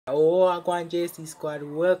Oh, I go on JC Squad.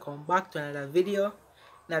 Welcome back to another video.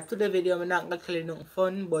 Now, today's video, I'm not gonna tell you nothing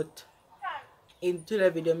fun, but in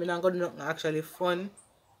today's video, I'm not gonna do nothing actually fun.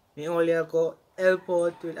 I only go help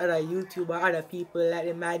out with other YouTubers, other people like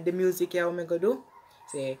them like the music here. What I'm gonna do?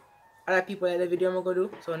 Say, other people like the video I'm gonna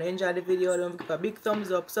do. So, when you enjoy the video, don't forget to give a big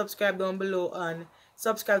thumbs up, subscribe down below, and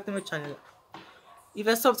subscribe to my channel. If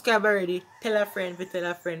you subscribe already, tell a friend, tell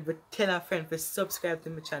a friend, tell a friend to subscribe to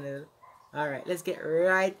my channel. Alright, let's get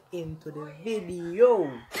right into the video.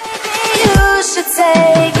 You should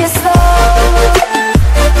take it slow.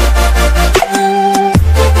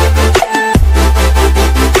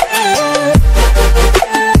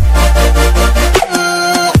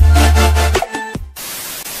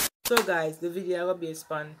 So guys, the video will be a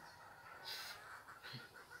span.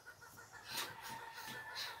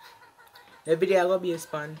 The video will be a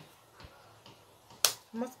span.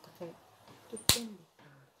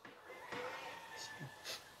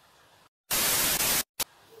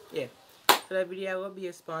 Yeah, so the video will be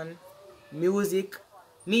a span. Music.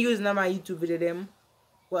 Me using my YouTube video them.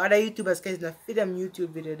 What other YouTubers can not fit them YouTube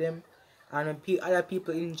video them. And other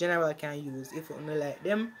people in general can use if you don't like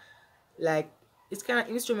them. Like, it's kind of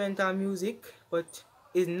instrumental music, but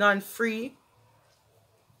it's non-free.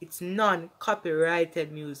 It's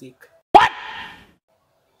non-copyrighted music. What?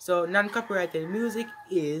 So non-copyrighted music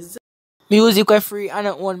is music are free and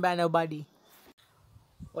not owned by nobody.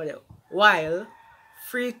 Whatever. While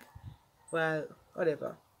free, well,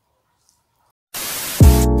 whatever.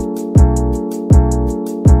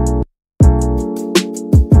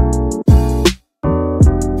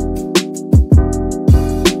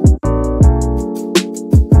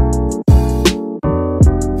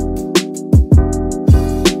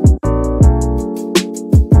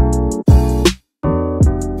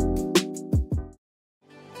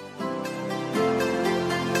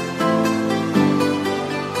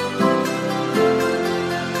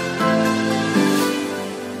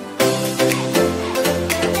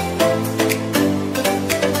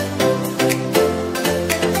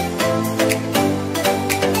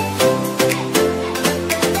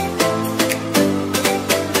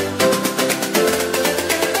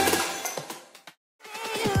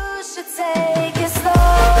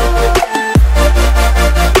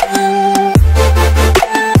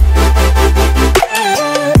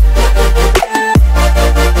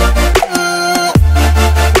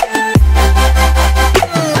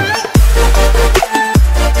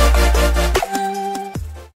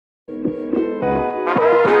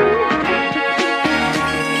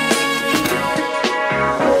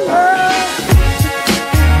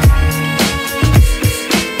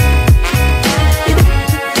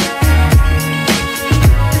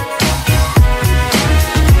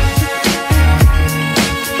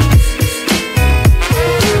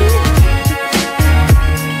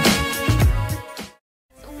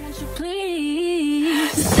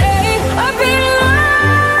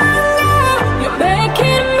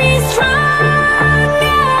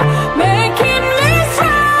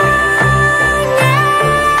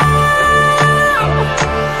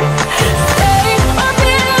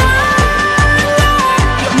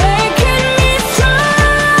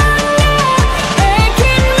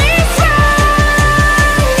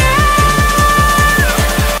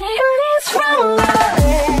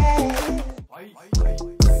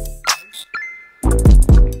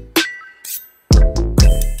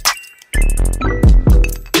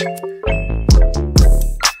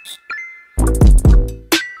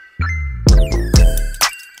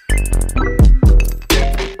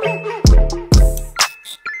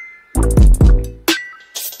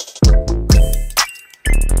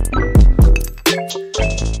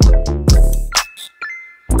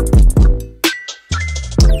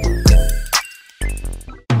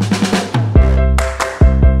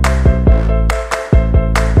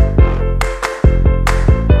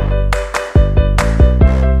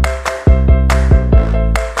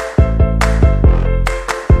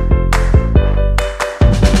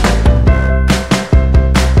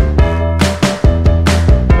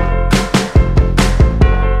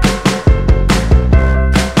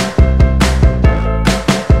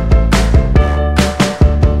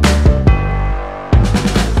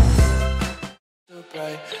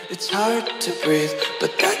 It's hard to breathe,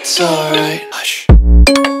 but that's alright. Hush.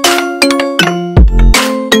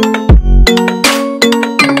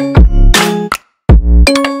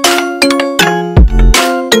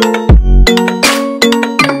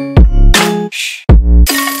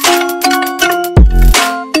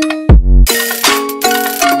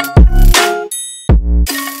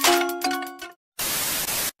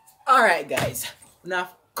 Alright guys, now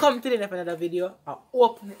come to the end of another video. I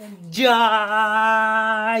hope you enjoy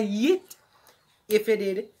it. If you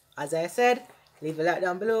did, as I said, leave a like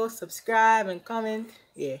down below, subscribe and comment.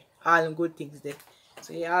 Yeah, all them good things there.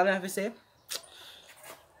 So yeah, all I have to say,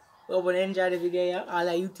 hope you enjoy the video. Yeah, all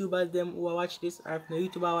the YouTubers them who watch this, or if no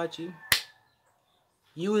YouTuber watching,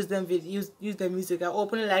 use them use the music. I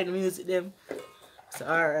openly like the music them. So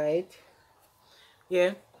alright.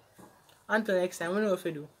 Yeah. Until next time, we know what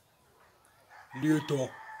to do. Later.